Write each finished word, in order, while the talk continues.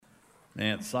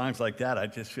Man, songs like that, I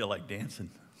just feel like dancing.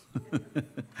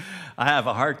 I have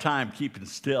a hard time keeping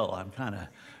still. I'm kind of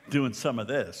doing some of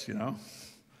this, you know.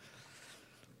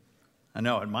 I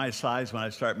know at my size, when I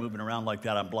start moving around like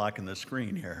that, I'm blocking the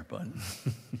screen here. But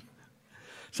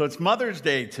so it's Mother's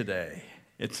Day today.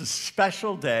 It's a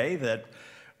special day that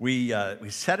we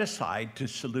set aside to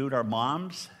salute our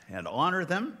moms and honor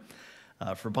them.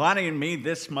 For Bonnie and me,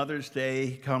 this Mother's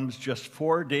Day comes just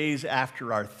 4 days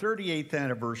after our 38th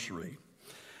anniversary.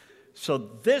 So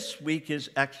this week is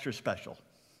extra special.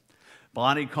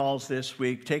 Bonnie calls this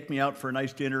week, take me out for a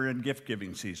nice dinner and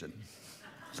gift-giving season.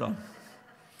 So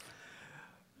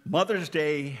Mother's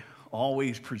Day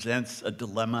always presents a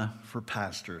dilemma for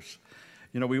pastors.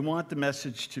 You know, we want the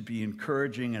message to be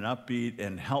encouraging and upbeat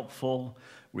and helpful.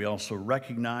 We also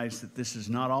recognize that this is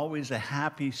not always a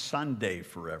happy Sunday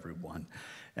for everyone.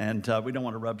 And we don't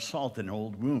want to rub salt in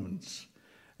old wounds.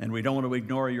 And we don't want to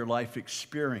ignore your life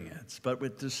experience. But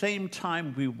at the same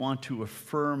time, we want to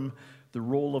affirm the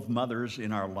role of mothers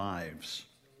in our lives.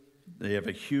 They have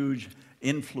a huge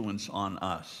influence on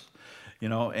us. You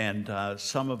know, and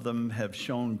some of them have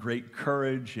shown great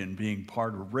courage in being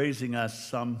part of raising us.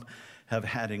 Some have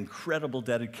had incredible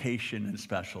dedication and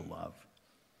special love.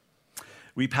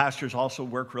 We pastors also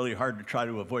work really hard to try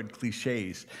to avoid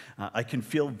cliches. I can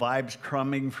feel vibes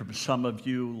coming from some of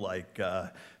you like,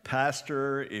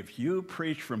 Pastor, if you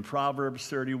preach from Proverbs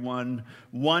 31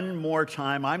 one more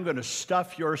time, I'm going to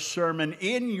stuff your sermon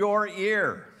in your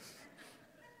ear.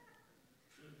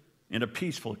 In a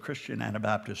peaceful Christian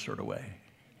Anabaptist sort of way.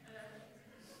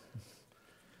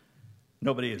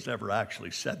 Nobody has ever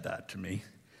actually said that to me,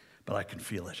 but I can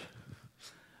feel it.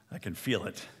 I can feel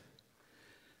it.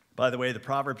 By the way, the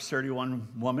Proverbs 31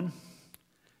 woman,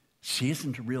 she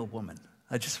isn't a real woman.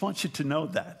 I just want you to know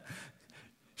that.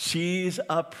 She's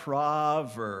a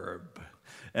proverb.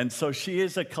 And so she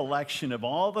is a collection of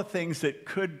all the things that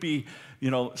could be,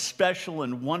 you know, special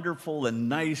and wonderful and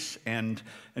nice and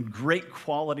great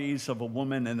qualities of a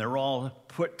woman, and they're all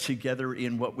put together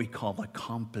in what we call a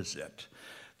composite.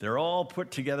 They're all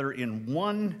put together in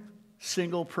one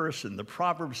single person, the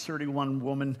Proverbs 31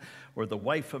 woman, or the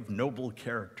wife of noble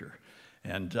character.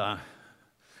 And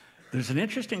there's an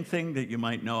interesting thing that you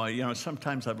might know. You know,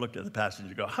 sometimes I've looked at the passage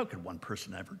and go, how could one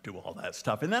person ever do all that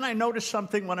stuff? And then I noticed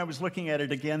something when I was looking at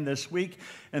it again this week,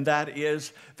 and that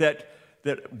is that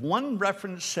one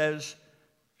reference says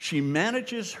she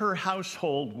manages her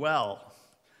household well.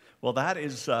 Well, that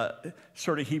is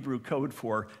sort of Hebrew code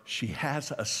for she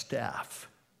has a staff.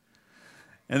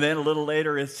 And then a little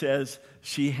later it says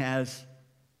she has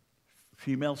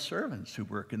female servants who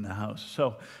work in the house.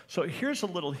 So here's a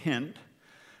little hint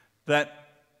that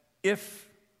if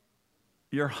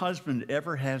your husband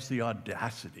ever has the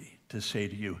audacity to say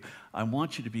to you, I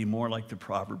want you to be more like the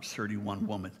Proverbs 31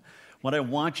 woman, what I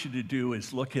want you to do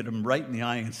is look at him right in the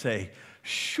eye and say,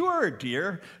 sure,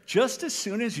 dear, just as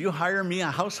soon as you hire me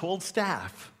a household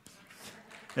staff.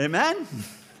 Amen?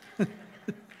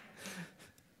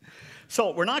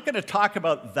 So we're not going to talk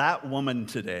about that woman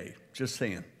today, just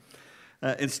saying.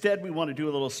 Instead, we want to do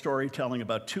a little storytelling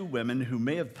about two women who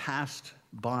may have passed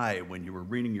by when you were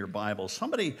reading your Bible.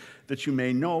 Somebody that you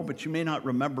may know, but you may not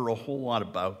remember a whole lot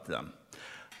about them.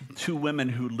 Two women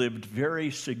who lived very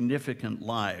significant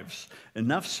lives,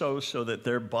 enough so that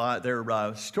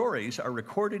their stories are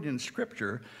recorded in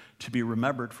Scripture to be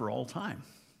remembered for all time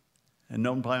and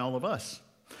known by all of us.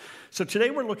 So today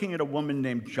we're looking at a woman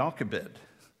named Jochebed.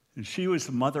 And she was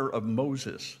the mother of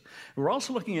Moses. We're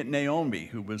also looking at Naomi,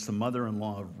 who was the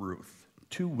mother-in-law of Ruth,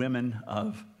 two women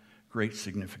of great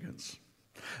significance.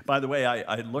 By the way,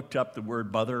 I looked up the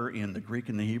word mother in the Greek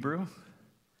and the Hebrew,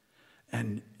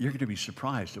 and you're going to be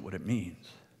surprised at what it means.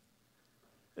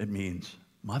 It means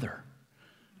mother.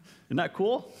 Isn't that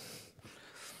cool?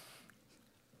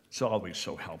 It's always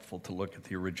so helpful to look at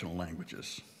the original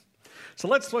languages. So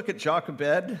let's look at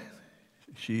Jochebed.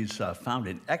 She's found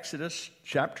in Exodus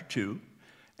chapter 2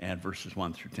 and verses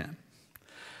 1 through 10.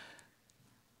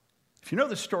 If you know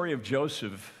the story of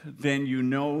Joseph, then you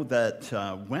know that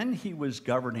when he was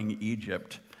governing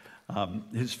Egypt,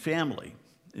 his family,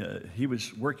 he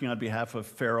was working on behalf of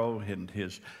Pharaoh, and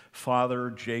his father,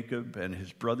 Jacob, and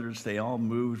his brothers, they all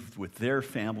moved with their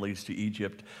families to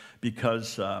Egypt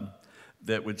because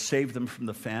that would save them from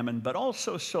the famine, but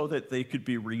also so that they could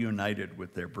be reunited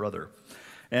with their brother.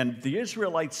 And the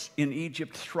Israelites in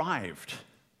Egypt thrived,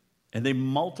 and they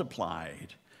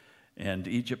multiplied. And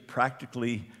Egypt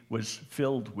practically was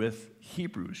filled with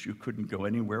Hebrews. You couldn't go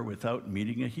anywhere without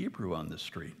meeting a Hebrew on the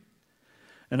street.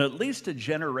 And at least a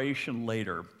generation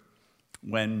later,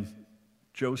 when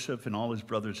Joseph and all his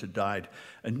brothers had died,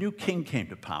 a new king came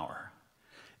to power.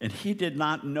 And he did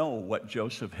not know what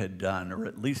Joseph had done, or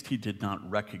at least he did not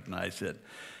recognize it.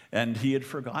 And he had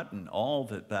forgotten all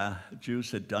that the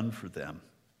Jews had done for them.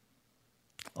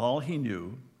 All he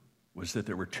knew was that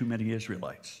there were too many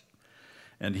Israelites.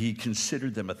 And he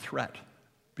considered them a threat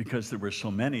because there were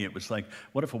so many. It was like,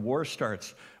 what if a war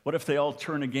starts? What if they all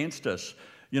turn against us?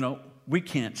 We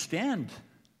can't stand.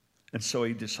 And so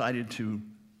he decided to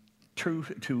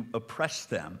oppress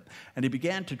them. And he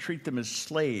began to treat them as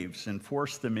slaves and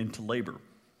force them into labor.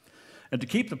 And to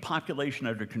keep the population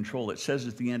under control, it says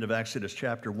at the end of Exodus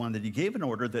chapter 1 that he gave an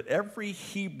order that every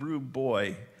Hebrew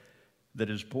boy that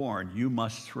is born, you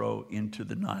must throw into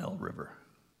the Nile River.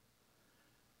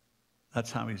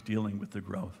 That's how he's dealing with the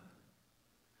growth.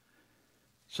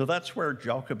 So that's where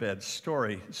Jochebed's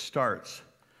story starts.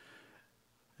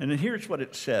 And here's what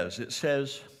it says. It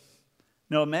says,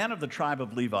 now a man of the tribe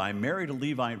of Levi married a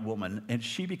Levite woman, and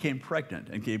she became pregnant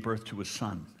and gave birth to a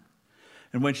son.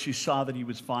 And when she saw that he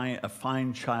was a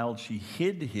fine child, she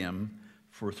hid him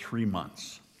for 3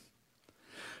 months.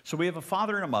 So we have a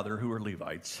father and a mother who are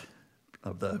Levites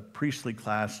of the priestly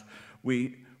class.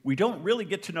 We don't really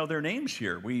get to know their names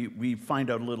here. We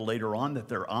find out a little later on that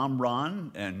they're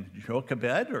Amram and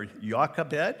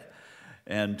Jochebed,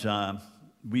 and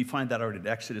we find that out in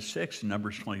Exodus 6 and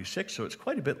Numbers 26, so it's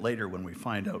quite a bit later when we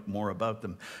find out more about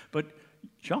them. But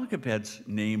Jochebed's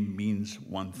name means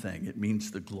one thing. It means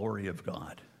the glory of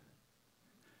God,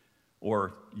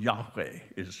 or Yahweh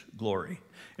is glory.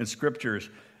 In scriptures,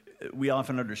 we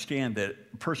often understand that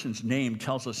a person's name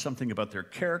tells us something about their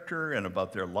character and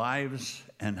about their lives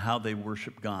and how they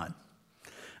worship God.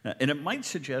 And it might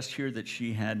suggest here that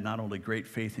she had not only great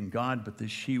faith in God, but that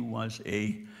she was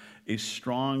a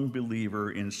strong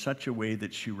believer in such a way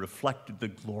that she reflected the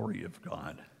glory of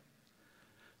God.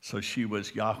 So she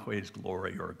was Yahweh's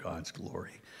glory, or God's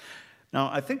glory. Now,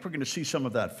 I think we're going to see some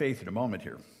of that faith in a moment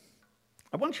here.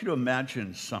 I want you to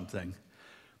imagine something.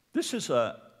 This is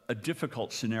a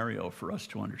difficult scenario for us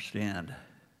to understand.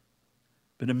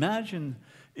 But imagine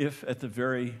if at the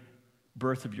very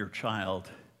birth of your child,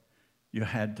 you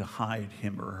had to hide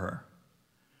him or her.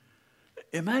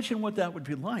 Imagine what that would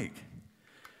be like.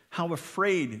 How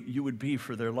afraid you would be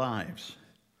for their lives.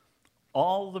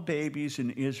 All the babies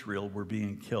in Israel were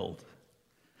being killed.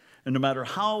 And no matter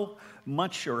how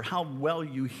much or how well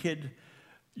you hid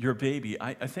your baby,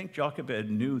 I think Jochebed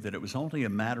knew that it was only a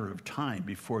matter of time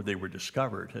before they were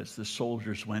discovered as the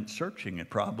soldiers went searching and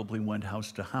probably went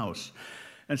house to house.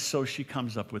 And so she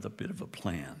comes up with a bit of a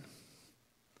plan.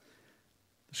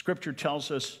 The scripture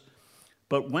tells us,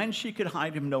 but when she could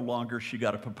hide him no longer, she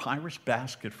got a papyrus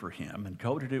basket for him and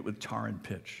coated it with tar and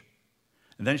pitch.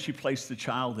 And then she placed the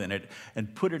child in it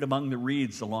and put it among the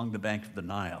reeds along the bank of the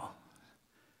Nile.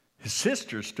 His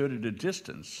sister stood at a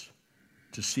distance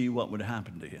to see what would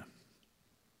happen to him.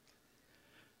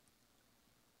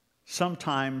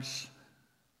 Sometimes,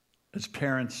 as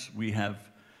parents, we have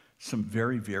some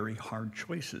very, very hard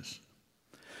choices.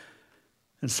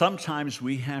 And sometimes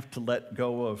we have to let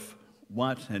go of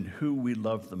what and who we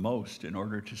love the most in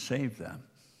order to save them.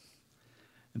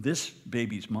 This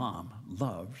baby's mom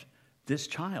loved this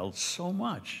child so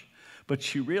much, but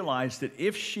she realized that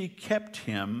if she kept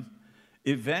him,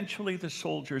 eventually the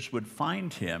soldiers would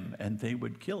find him and they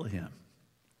would kill him,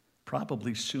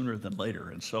 probably sooner than later.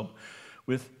 And so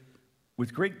with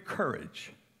great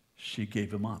courage, she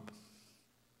gave him up.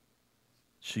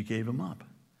 She gave him up.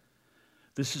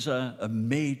 This is a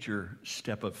major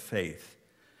step of faith.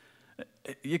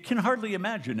 You can hardly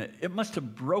imagine it. It must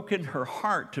have broken her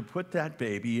heart to put that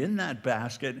baby in that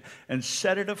basket and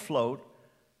set it afloat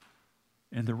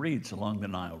in the reeds along the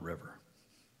Nile River.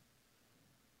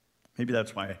 Maybe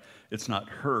that's why it's not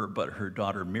her, but her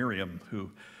daughter Miriam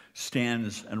who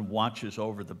stands and watches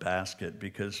over the basket,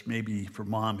 because maybe for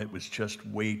mom it was just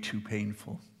way too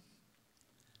painful.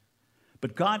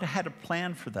 But God had a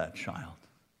plan for that child.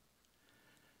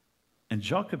 And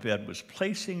Jochebed was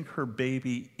placing her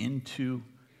baby into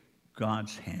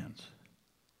God's hands.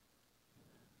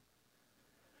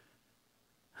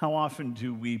 How often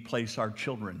do we place our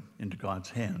children into God's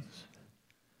hands?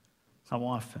 How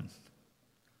often?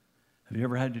 Have you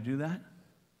ever had to do that?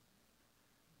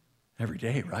 Every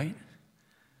day, right?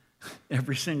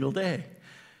 Every single day.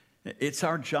 It's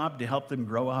our job to help them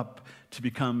grow up to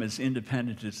become as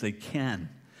independent as they can.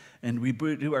 And we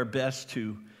do our best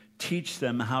to teach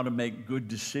them how to make good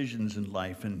decisions in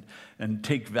life and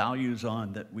take values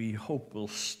on that we hope will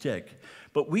stick.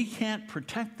 But we can't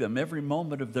protect them every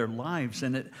moment of their lives,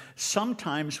 and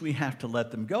sometimes we have to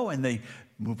let them go, and they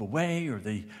move away, or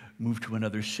they move to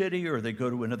another city, or they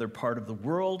go to another part of the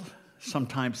world.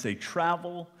 Sometimes they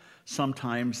travel.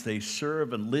 Sometimes they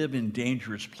serve and live in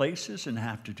dangerous places and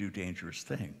have to do dangerous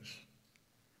things.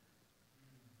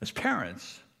 As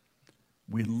parents,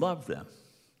 we love them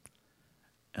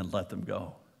and let them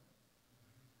go.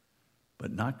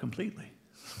 But not completely.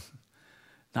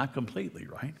 Not completely,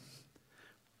 right?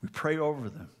 We pray over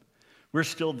them. We're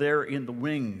still there in the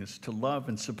wings to love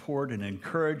and support and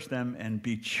encourage them and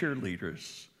be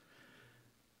cheerleaders.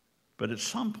 But at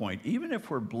some point, even if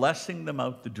we're blessing them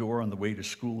out the door on the way to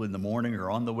school in the morning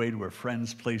or on the way to a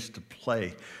friend's place to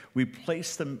play, we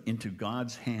place them into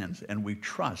God's hands and we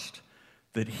trust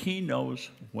that He knows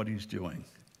what He's doing,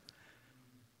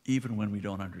 even when we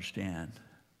don't understand.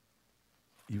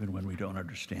 Even when we don't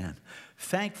understand.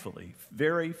 Thankfully,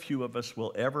 very few of us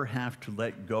will ever have to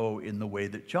let go in the way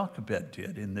that Jochebed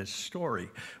did in this story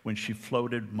when she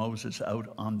floated Moses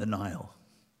out on the Nile.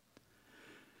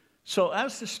 So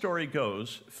as the story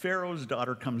goes, Pharaoh's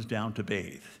daughter comes down to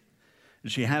bathe.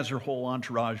 She has her whole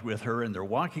entourage with her, and they're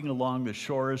walking along the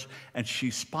shores, and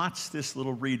she spots this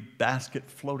little reed basket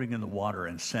floating in the water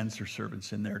and sends her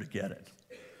servants in there to get it.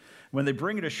 When they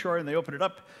bring it ashore and they open it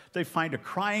up, they find a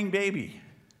crying baby.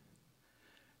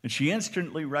 And she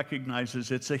instantly recognizes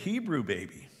it's a Hebrew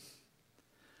baby.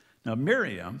 Now,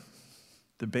 Miriam,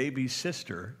 the baby's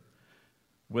sister,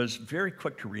 was very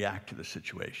quick to react to the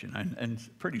situation and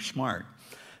pretty smart.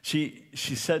 She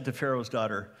said to Pharaoh's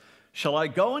daughter, "Shall I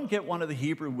go and get one of the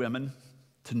Hebrew women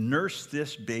to nurse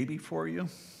this baby for you?"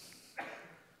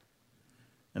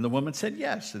 And the woman said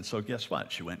yes. And so guess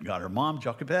what? She went and got her mom,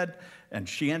 Jochebed, and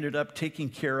she ended up taking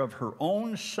care of her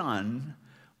own son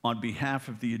on behalf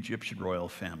of the Egyptian royal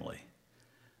family.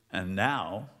 And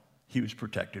now he was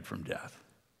protected from death.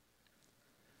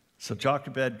 So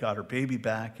Jochebed got her baby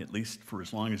back, at least for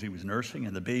as long as he was nursing,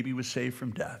 and the baby was saved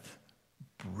from death.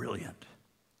 Brilliant.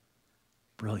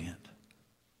 Brilliant.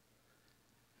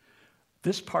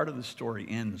 This part of the story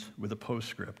ends with a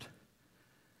postscript.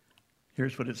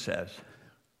 Here's what it says.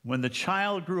 When the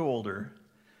child grew older,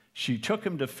 she took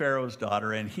him to Pharaoh's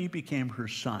daughter, and he became her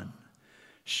son.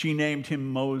 She named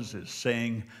him Moses,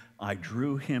 saying, "I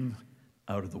drew him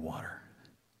out of the water."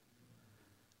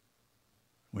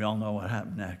 We all know what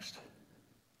happened next.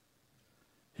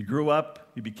 He grew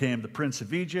up. He became the Prince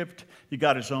of Egypt. He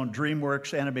got his own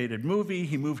DreamWorks animated movie.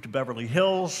 He moved to Beverly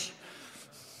Hills.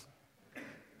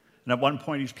 And at one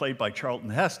point, he's played by Charlton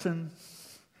Heston.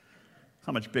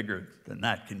 How much bigger than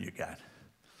that can you get?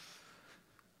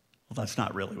 Well, that's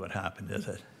not really what happened, is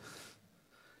it?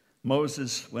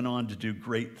 Moses went on to do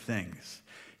great things.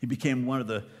 He became one of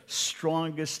the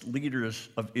strongest leaders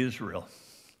of Israel.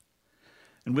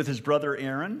 And with his brother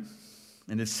Aaron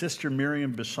and his sister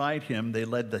Miriam beside him, they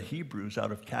led the Hebrews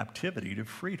out of captivity to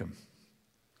freedom.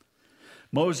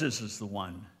 Moses is the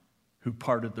one who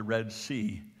parted the Red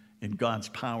Sea in God's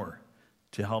power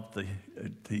to help the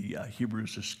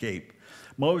Hebrews escape.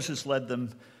 Moses led them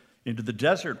into the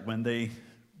desert when they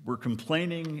were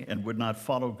complaining and would not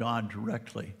follow God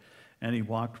directly. And he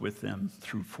walked with them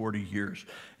through 40 years.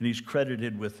 And he's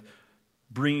credited with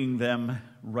bringing them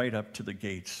right up to the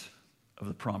gates of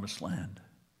the Promised Land.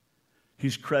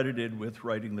 He's credited with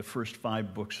writing the first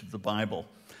 5 books of the Bible.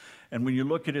 And when you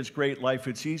look at his great life,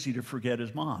 it's easy to forget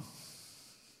his mom.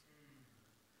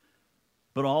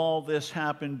 But all this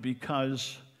happened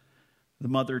because the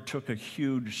mother took a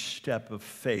huge step of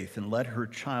faith and let her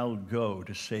child go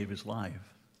to save his life.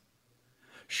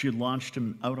 She launched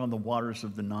him out on the waters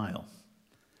of the Nile.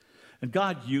 And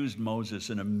God used Moses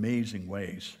in amazing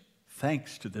ways,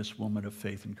 thanks to this woman of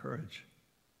faith and courage.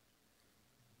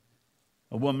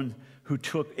 A woman who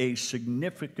took a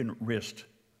significant risk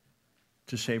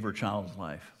to save her child's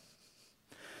life.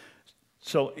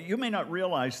 So you may not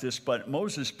realize this, but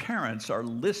Moses' parents are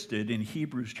listed in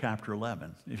Hebrews chapter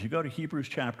 11. If you go to Hebrews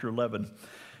chapter 11,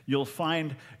 you'll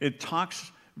find it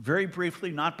talks very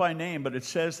briefly, not by name, but it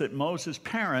says that Moses'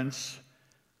 parents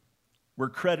were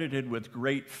credited with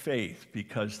great faith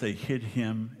because they hid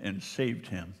him and saved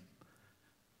him.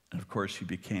 And of course, he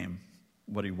became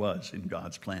what he was in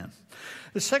God's plan.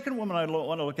 The second woman I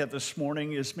want to look at this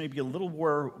morning is maybe a little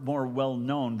more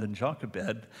well-known than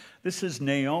Jochebed. This is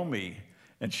Naomi,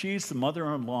 and she's the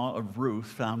mother-in-law of Ruth,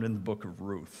 found in the book of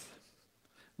Ruth.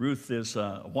 Ruth is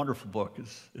a wonderful book.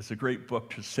 It's a great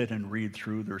book to sit and read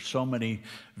through. There's so many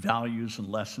values and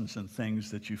lessons and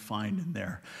things that you find in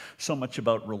there. So much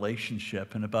about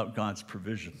relationship and about God's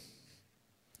provision.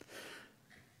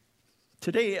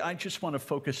 Today, I just want to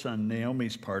focus on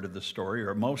Naomi's part of the story,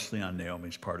 or mostly on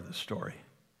Naomi's part of the story.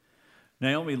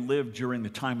 Naomi lived during the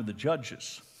time of the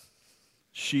Judges.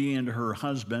 She and her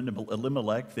husband,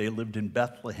 Elimelech, they lived in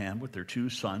Bethlehem with their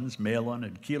 2 sons, Mahlon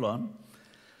and Chilion.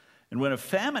 And when a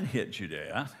famine hit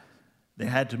Judea, They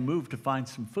had to move to find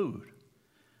some food.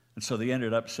 And so they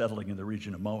ended up settling in the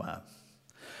region of Moab.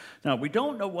 Now, we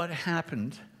don't know what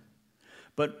happened,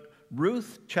 but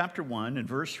Ruth chapter 1 and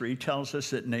verse 3 tells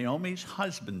us that Naomi's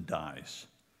husband dies,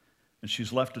 and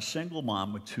she's left a single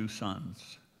mom with 2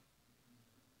 sons.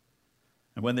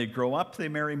 And when they grow up, they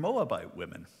marry Moabite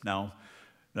women. Now,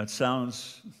 that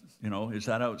sounds, is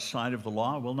that outside of the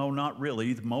law? Well, no, not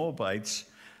really. The Moabites,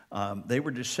 they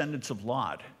were descendants of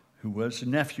Lot, who was a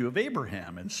nephew of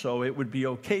Abraham. And so it would be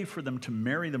okay for them to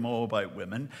marry the Moabite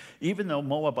women, even though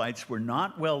Moabites were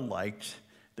not well liked,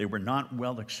 they were not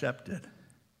well accepted.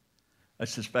 I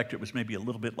suspect it was maybe a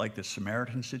little bit like the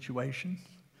Samaritan situation,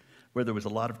 where there was a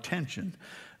lot of tension.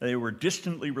 They were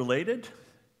distantly related,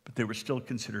 but they were still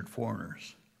considered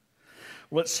foreigners.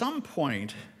 Well, at some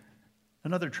point,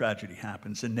 another tragedy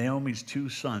happens, and Naomi's 2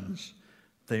 sons,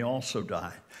 they also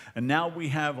die. And now we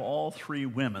have all 3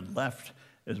 women left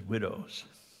as widows.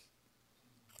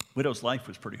 Widow's life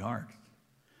was pretty hard.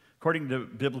 According to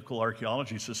Biblical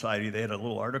Archaeology Society, they had a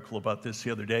little article about this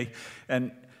the other day,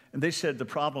 and they said the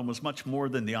problem was much more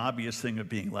than the obvious thing of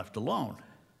being left alone.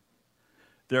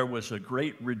 There was a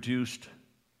great reduced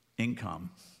income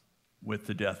with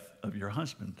the death of your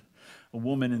husband. A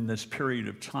woman in this period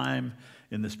of time,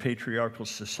 in this patriarchal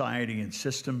society and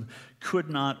system, could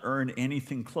not earn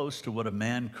anything close to what a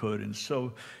man could, and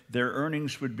so their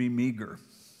earnings would be meager.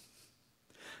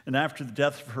 And after the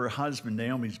death of her husband,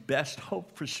 Naomi's best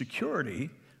hope for security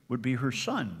would be her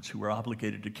sons, who were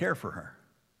obligated to care for her.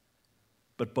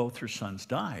 But both her sons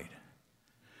died.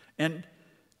 And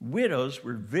widows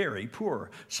were very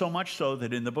poor, so much so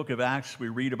that in the book of Acts we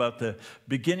read about the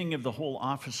beginning of the whole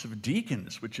office of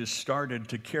deacons, which is started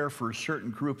to care for a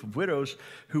certain group of widows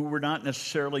who were not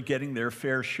necessarily getting their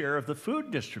fair share of the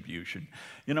food distribution.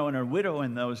 And a widow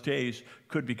in those days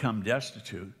could become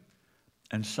destitute,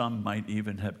 and some might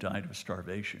even have died of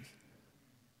starvation.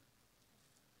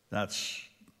 That's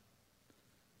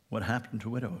what happened to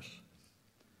widows.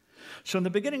 So in the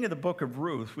beginning of the book of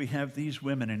Ruth, we have these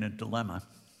women in a dilemma.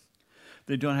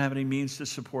 They don't have any means to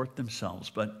support themselves,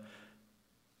 but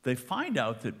they find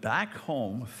out that back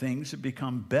home, things have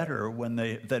become better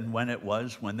than when it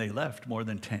was when they left more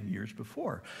than 10 years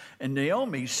before. And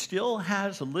Naomi still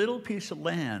has a little piece of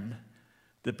land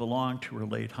that belonged to her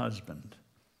late husband.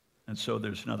 And so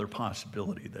there's another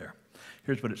possibility there.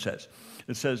 Here's what it says.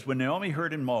 It says, when Naomi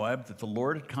heard in Moab that the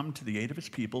Lord had come to the aid of his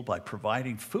people by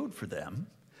providing food for them,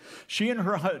 she and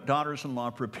her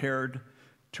daughters-in-law prepared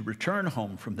to return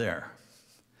home from there.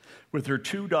 With her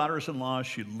 2 daughters-in-law,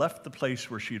 she left the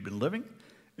place where she had been living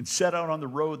and set out on the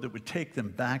road that would take them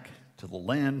back to the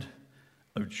land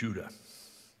of Judah.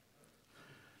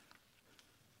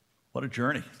 What a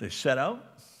journey. They set out,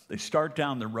 they start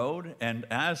down the road, and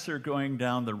as they're going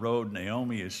down the road,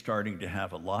 Naomi is starting to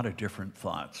have a lot of different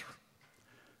thoughts.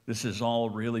 This is all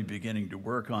really beginning to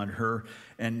work on her,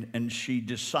 and she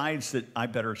decides that I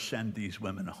better send these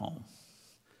women home.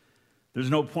 There's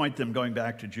no point them going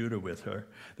back to Judah with her.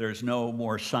 There's no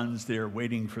more sons there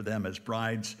waiting for them as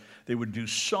brides. They would do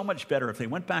so much better if they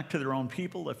went back to their own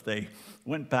people, if they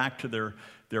went back to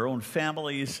their own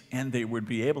families, and they would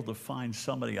be able to find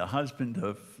somebody, a husband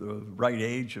of the right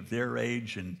age, of their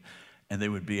age, and they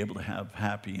would be able to have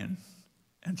happy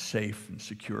and safe and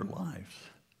secure lives.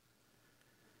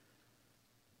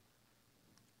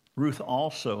 Ruth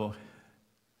also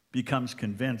becomes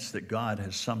convinced that God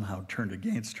has somehow turned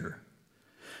against her.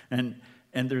 And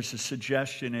there's a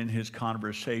suggestion in his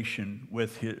conversation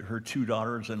with her 2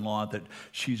 daughters-in-law that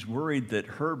she's worried that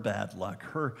her bad luck,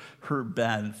 her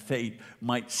bad fate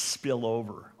might spill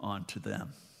over onto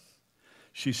them.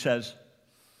 She says,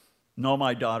 no,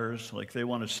 my daughters, like they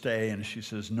want to stay, and she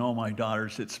says, no, my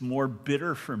daughters, it's more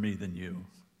bitter for me than you,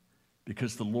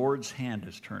 because the Lord's hand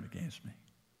has turned against me.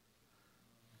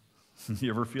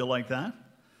 You ever feel like that?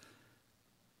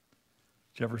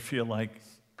 Do you ever feel like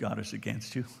God is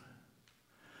against you?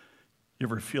 You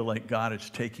ever feel like God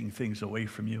is taking things away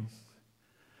from you?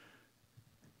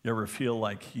 You ever feel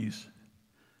like he's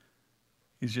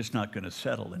just not going to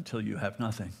settle until you have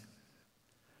nothing?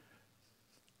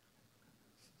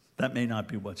 That may not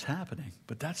be what's happening,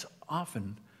 but that's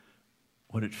often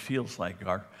what it feels like.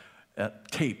 Our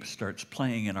tape starts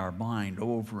playing in our mind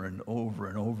over and over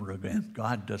and over again.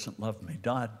 God doesn't love me.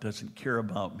 God doesn't care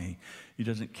about me. He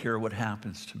doesn't care what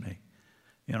happens to me.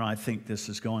 I think this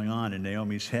is going on in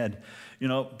Naomi's head.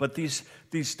 But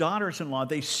these daughters-in-law,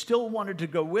 they still wanted to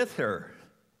go with her.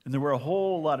 And there were a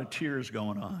whole lot of tears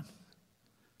going on.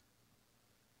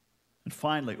 And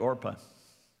finally, Orpah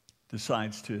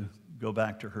decides to go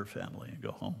back to her family and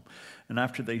go home. And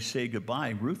after they say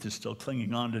goodbye, Ruth is still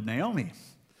clinging on to Naomi.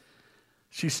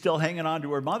 She's still hanging on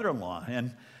to her mother-in-law.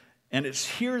 And it's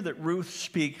here that Ruth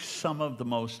speaks some of the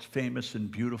most famous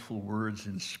and beautiful words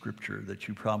in Scripture that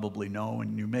you probably know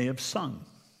and you may have sung.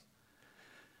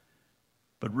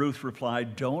 But Ruth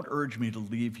replied, "Don't urge me to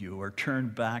leave you or turn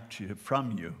back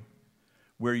from you.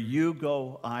 Where you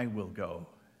go, I will go.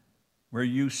 Where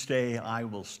you stay, I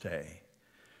will stay.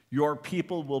 Your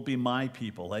people will be my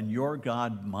people, and your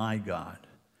God, my God.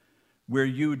 Where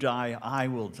you die, I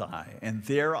will die, and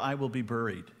there I will be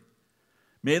buried.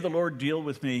 May the Lord deal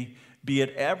with me, be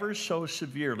it ever so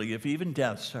severely, if even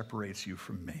death separates you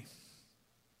from me."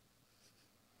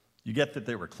 You get that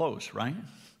they were close, right?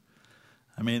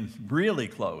 I mean, really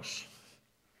close.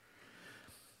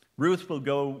 Ruth will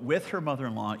go with her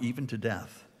mother-in-law even to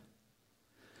death.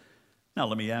 Now,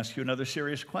 let me ask you another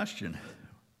serious question.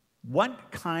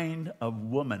 What kind of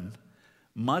woman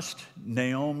must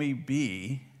Naomi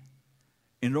be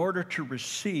in order to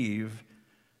receive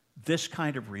this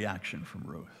kind of reaction from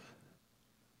Ruth?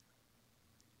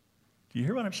 Do you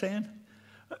hear what I'm saying?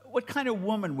 What kind of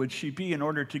woman would she be in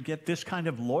order to get this kind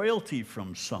of loyalty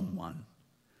from someone?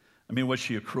 I mean, was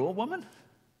she a cruel woman?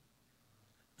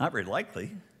 Not very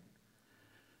likely.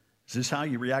 Is this how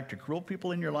you react to cruel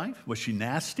people in your life? Was she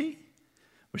nasty?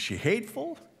 Was she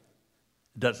hateful?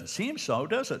 It doesn't seem so,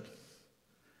 does it?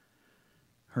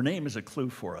 Her name is a clue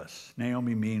for us.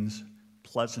 Naomi means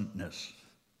pleasantness.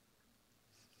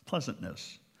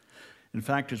 Pleasantness. In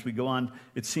fact, as we go on,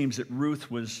 it seems that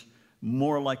Ruth was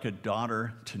more like a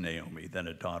daughter to Naomi than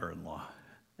a daughter-in-law.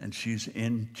 And she's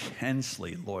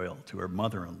intensely loyal to her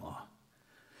mother-in-law.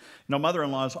 You know,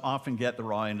 mother-in-laws often get the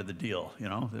raw end of the deal. You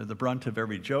know, they're the brunt of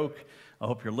every joke. I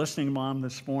hope you're listening, Mom,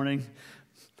 this morning.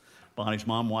 Bonnie's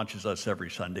mom watches us every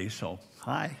Sunday, so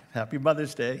hi, happy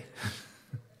Mother's Day.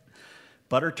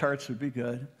 Butter tarts would be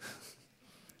good.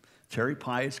 Cherry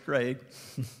pie is great.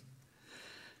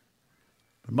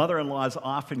 Mother-in-laws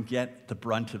often get the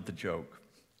brunt of the joke.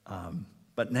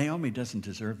 But Naomi doesn't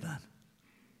deserve that.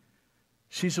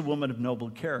 She's a woman of noble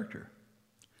character.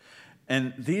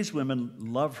 And these women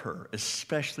love her,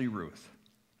 especially Ruth.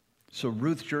 So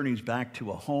Ruth journeys back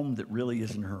to a home that really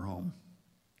isn't her home.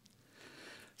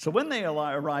 So when they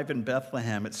arrive in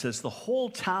Bethlehem, it says the whole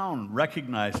town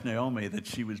recognized Naomi, that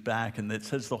she was back, and it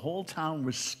says the whole town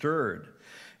was stirred.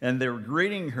 And they were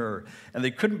greeting her, and they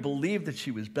couldn't believe that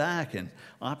she was back, and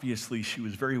obviously she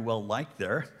was very well liked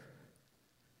there.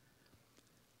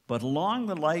 But along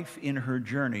the life in her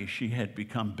journey, she had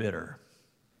become bitter.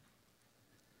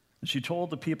 And she told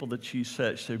the people that she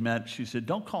met, she said,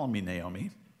 "Don't call me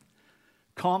Naomi.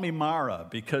 Call me Mara,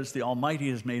 because the Almighty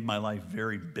has made my life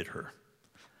very bitter.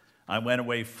 I went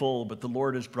away full, but the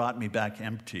Lord has brought me back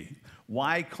empty.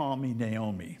 Why call me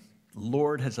Naomi? The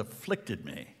Lord has afflicted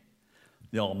me.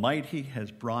 The Almighty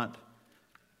has brought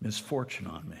misfortune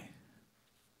on me."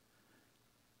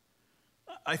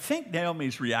 I think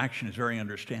Naomi's reaction is very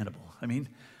understandable. I mean,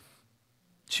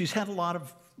 she's had a lot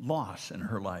of loss in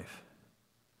her life.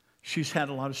 She's had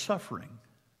a lot of suffering.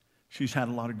 She's had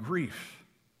a lot of grief.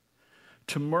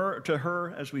 To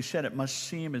her, as we said, it must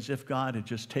seem as if God had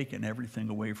just taken everything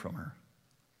away from her.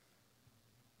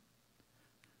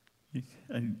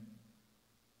 And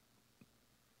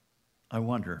I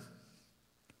wonder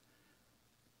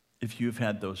if you've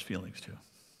had those feelings too.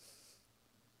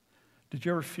 Did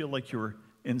you ever feel like you were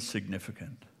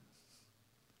insignificant?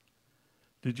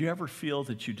 Did you ever feel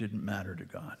that you didn't matter to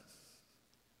God?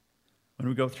 When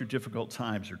we go through difficult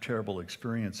times or terrible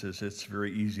experiences, it's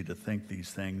very easy to think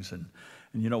these things. And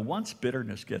you know, once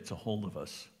bitterness gets a hold of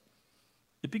us,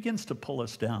 it begins to pull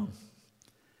us down.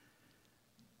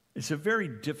 It's a very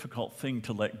difficult thing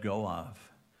to let go of.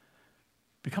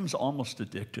 It becomes almost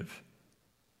addictive.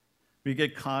 We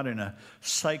get caught in a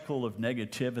cycle of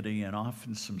negativity and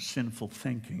often some sinful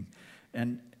thinking.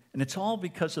 And it's all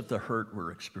because of the hurt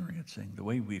we're experiencing, the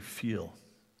way we feel.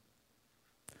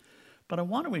 But I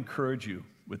want to encourage you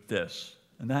with this,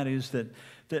 and that is that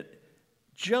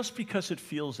just because it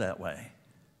feels that way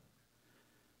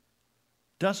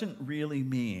doesn't really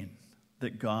mean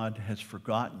that God has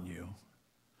forgotten you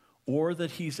or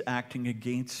that he's acting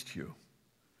against you.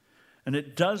 And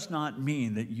it does not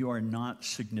mean that you are not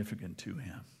significant to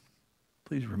him.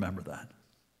 Please remember that.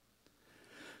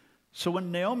 So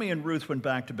when Naomi and Ruth went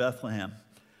back to Bethlehem,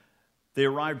 they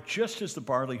arrived just as the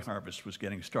barley harvest was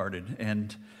getting started,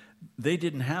 and they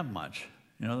didn't have much.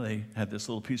 You know, they had this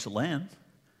little piece of land,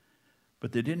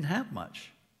 but they didn't have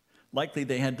much. Likely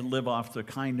they had to live off the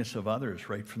kindness of others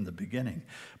right from the beginning.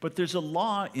 But there's a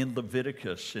law in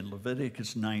Leviticus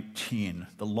 19,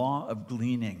 the law of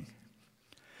gleaning.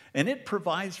 And it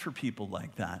provides for people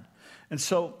like that. And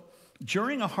so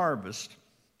during a harvest,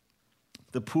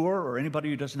 The poor or anybody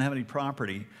who doesn't have any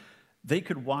property, they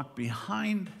could walk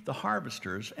behind the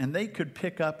harvesters and they could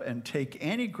pick up and take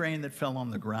any grain that fell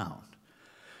on the ground.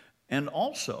 And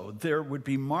also, there would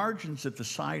be margins at the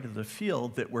side of the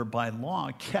field that were by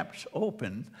law kept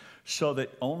open so that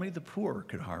only the poor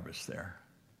could harvest there.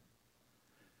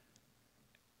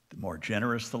 The more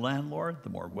generous the landlord, the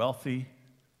more wealthy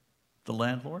the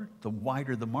landlord, the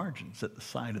wider the margins at the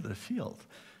side of the field,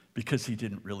 because he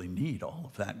didn't really need all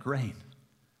of that grain.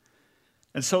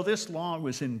 And so this law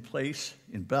was in place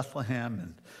in Bethlehem,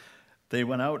 and they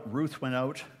went out, Ruth went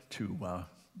out to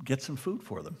get some food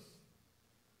for them.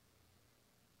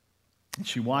 And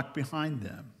she walked behind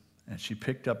them, and she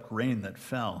picked up grain that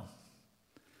fell.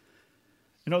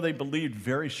 You know, they believed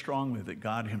very strongly that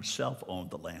God himself owned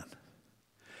the land.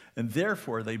 And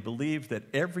therefore, they believed that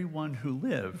everyone who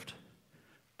lived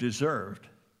deserved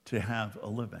to have a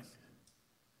living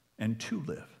and to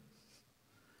live.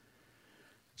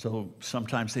 So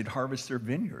sometimes they'd harvest their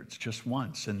vineyards just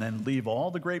once and then leave all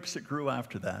the grapes that grew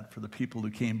after that for the people who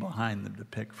came behind them to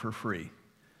pick for free.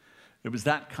 It was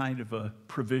that kind of a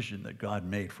provision that God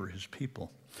made for his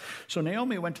people. So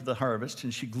Naomi went to the harvest,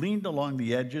 and she gleaned along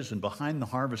the edges and behind the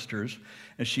harvesters,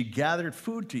 and she gathered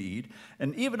food to eat,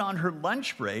 and even on her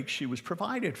lunch break, she was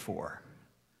provided for.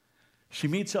 She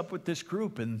meets up with this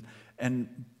group,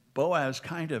 and Boaz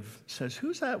kind of says,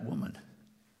 "Who's that woman?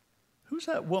 Who's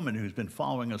that woman who's been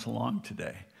following us along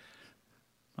today?"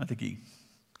 I think he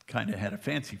kind of had a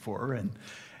fancy for her,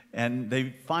 and they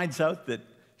finds out that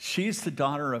she's the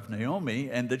daughter of Naomi,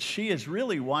 and that she is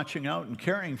really watching out and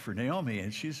caring for Naomi,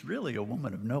 and she's really a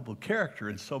woman of noble character.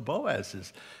 And so Boaz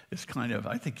is kind of,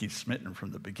 I think he's smitten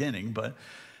from the beginning, but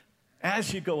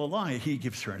as you go along, he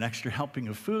gives her an extra helping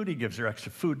of food, he gives her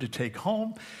extra food to take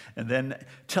home, and then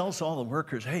tells all the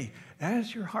workers, "Hey,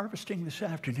 as you're harvesting this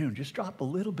afternoon, just drop a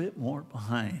little bit more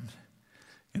behind,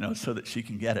 so that she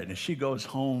can get it." And she goes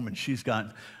home, and she's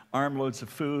got armloads of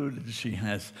food, and she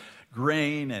has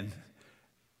grain, and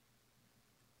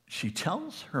she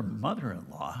tells her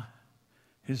mother-in-law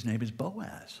his name is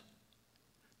Boaz.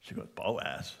 She goes,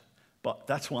 "Boaz? But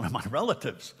that's one of my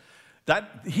relatives.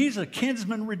 He's a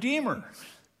kinsman redeemer."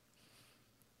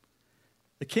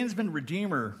 The kinsman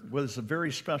redeemer was a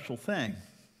very special thing.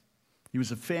 He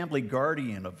was a family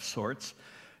guardian of sorts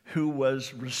who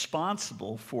was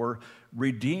responsible for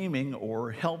redeeming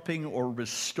or helping or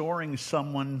restoring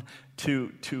someone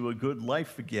to a good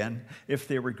life again if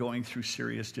they were going through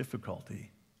serious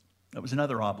difficulty. That was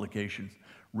another obligation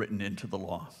written into the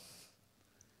law.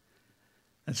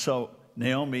 And so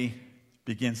Naomi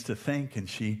begins to think, and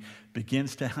she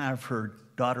begins to have her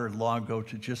daughter-in-law go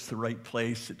to just the right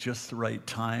place at just the right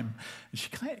time. And she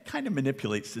kind of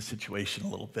manipulates the situation a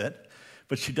little bit,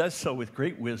 but she does so with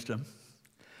great wisdom.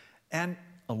 And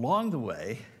along the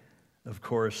way, of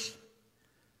course,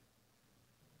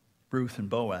 Ruth and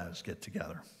Boaz get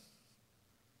together.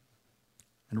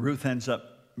 And Ruth ends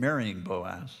up marrying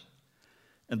Boaz.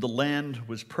 And the land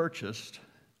was purchased,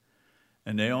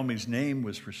 and Naomi's name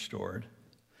was restored.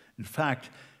 In fact,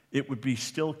 it would be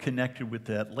still connected with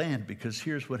that land, because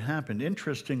here's what happened.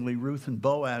 Interestingly, Ruth and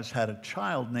Boaz had a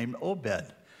child named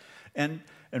Obed. And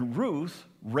Ruth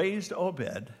raised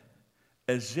Obed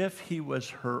as if he was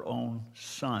her own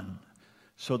son,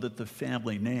 so that the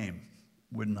family name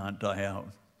would not die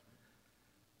out.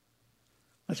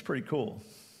 That's pretty cool.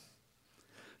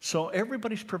 So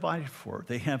everybody's provided for.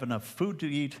 They have enough food to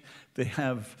eat. They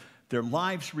have their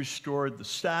lives restored. The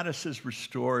status is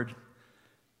restored.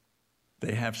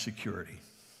 They have security.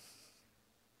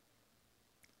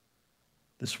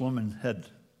 This woman had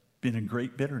been in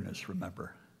great bitterness,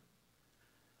 remember.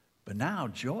 But now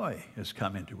joy has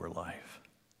come into her life.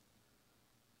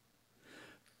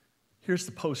 Here's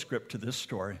the postscript to this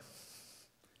story.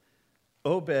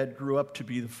 Obed grew up to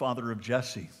be the father of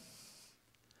Jesse,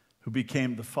 who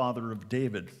became the father of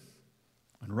David,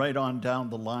 and right on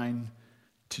down the line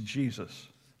to Jesus,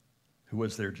 who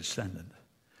was their descendant.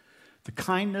 The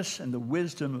kindness and the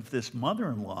wisdom of this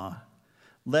mother-in-law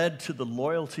led to the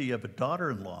loyalty of a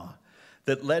daughter-in-law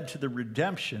that led to the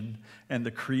redemption and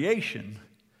the creation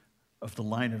of the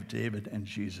line of David and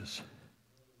Jesus.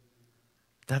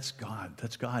 That's God.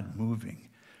 That's God moving,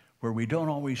 where we don't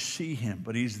always see him,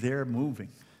 but he's there moving.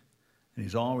 And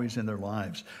he's always in their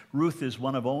lives. Ruth is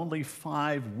one of only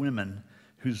 5 women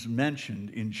who's mentioned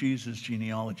in Jesus'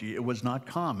 genealogy. It was not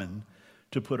common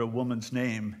to put a woman's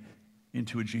name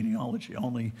into a genealogy,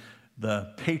 only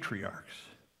the patriarchs.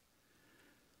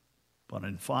 But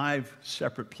in 5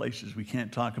 separate places, we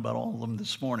can't talk about all of them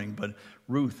this morning, but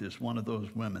Ruth is one of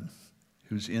those women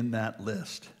who's in that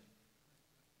list.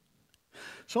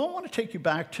 So I want to take you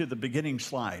back to the beginning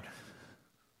slide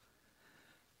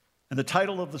And the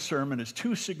title of the sermon is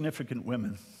Two Significant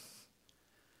Women.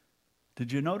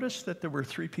 Did you notice that there were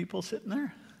 3 people sitting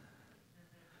there?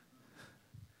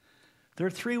 There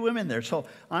are 3 women there. So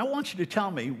I want you to tell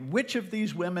me which of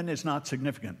these women is not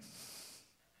significant.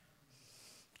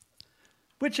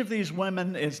 Which of these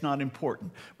women is not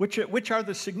important? Which are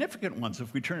the significant ones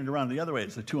if we turn it around the other way?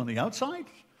 Is the 2 on the outside?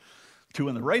 2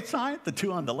 on the right side? The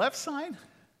 2 on the left side?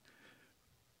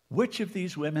 Which of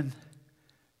these women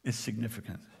is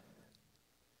significant?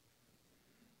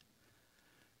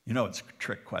 You know, it's a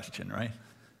trick question, right?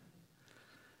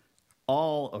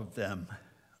 All of them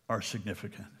are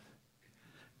significant.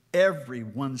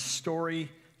 Everyone's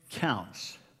story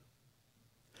counts.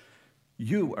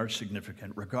 You are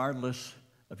significant regardless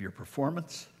of your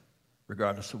performance,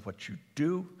 regardless of what you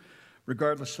do,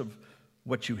 regardless of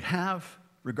what you have,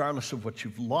 regardless of what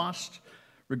you've lost,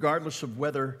 regardless of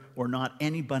whether or not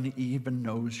anybody even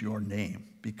knows your name,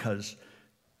 because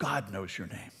God knows your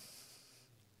name.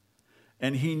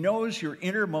 And he knows your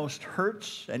innermost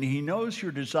hurts, and he knows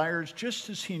your desires just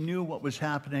as he knew what was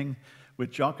happening with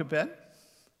Jochebed,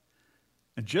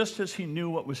 and just as he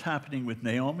knew what was happening with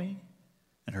Naomi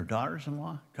and her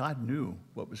daughters-in-law. God knew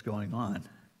what was going on.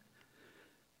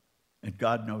 And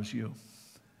God knows you.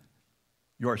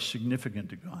 You are significant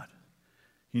to God.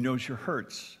 He knows your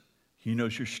hurts. He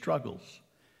knows your struggles.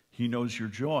 He knows your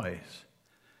joys.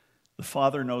 The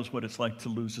Father knows what it's like to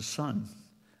lose a son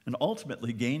and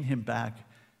ultimately gain him back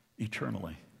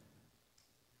eternally.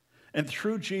 And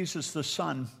through Jesus the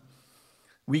Son,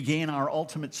 we gain our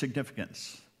ultimate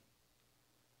significance.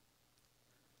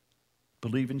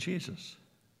 Believe in Jesus.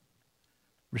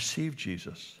 Receive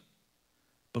Jesus.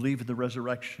 Believe in the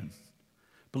resurrection.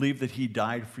 Believe that he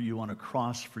died for you on a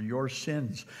cross for your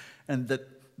sins and that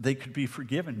they could be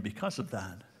forgiven because of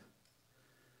that.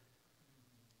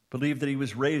 Believe that he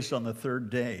was raised on the 3rd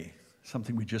day,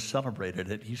 something we just celebrated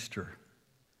at Easter.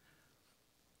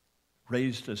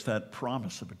 Raised as that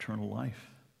promise of eternal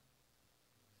life.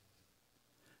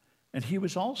 And he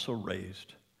was also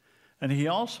raised, and he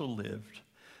also lived,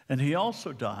 and he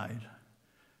also died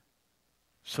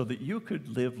so that you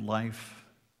could live life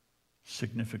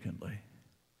significantly,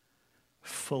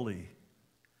 fully,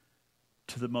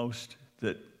 to the most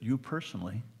that you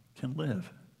personally can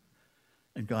live.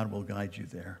 And God will guide you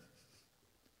there.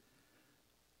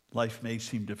 Life may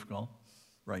seem difficult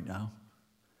right now.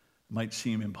 It might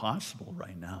seem impossible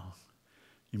right now.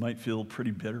 You might feel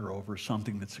pretty bitter over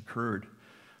something that's occurred.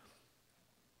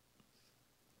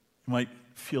 You might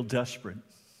feel desperate,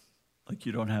 like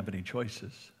you don't have any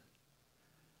choices.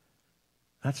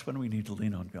 That's when we need to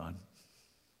lean on God.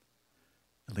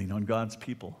 And lean on God's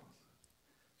people.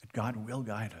 And God will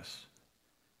guide us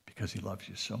because he loves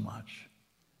you so much.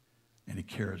 And he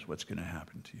cares what's going to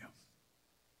happen to you.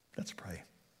 Let's pray.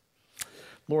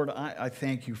 Lord, I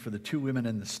thank you for the 2 women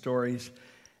in the stories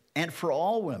and for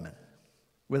all women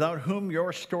without whom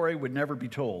your story would never be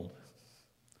told.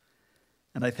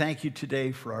 And I thank you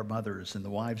today for our mothers and the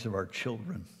wives of our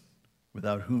children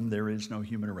without whom there is no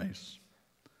human race.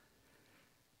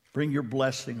 Bring your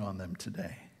blessing on them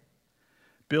today.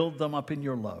 Build them up in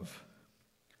your love.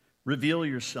 Reveal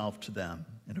yourself to them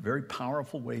in a very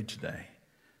powerful way today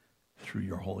through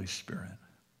your Holy Spirit.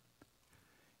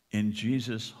 In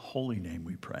Jesus' holy name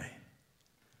we pray.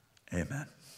 Amen.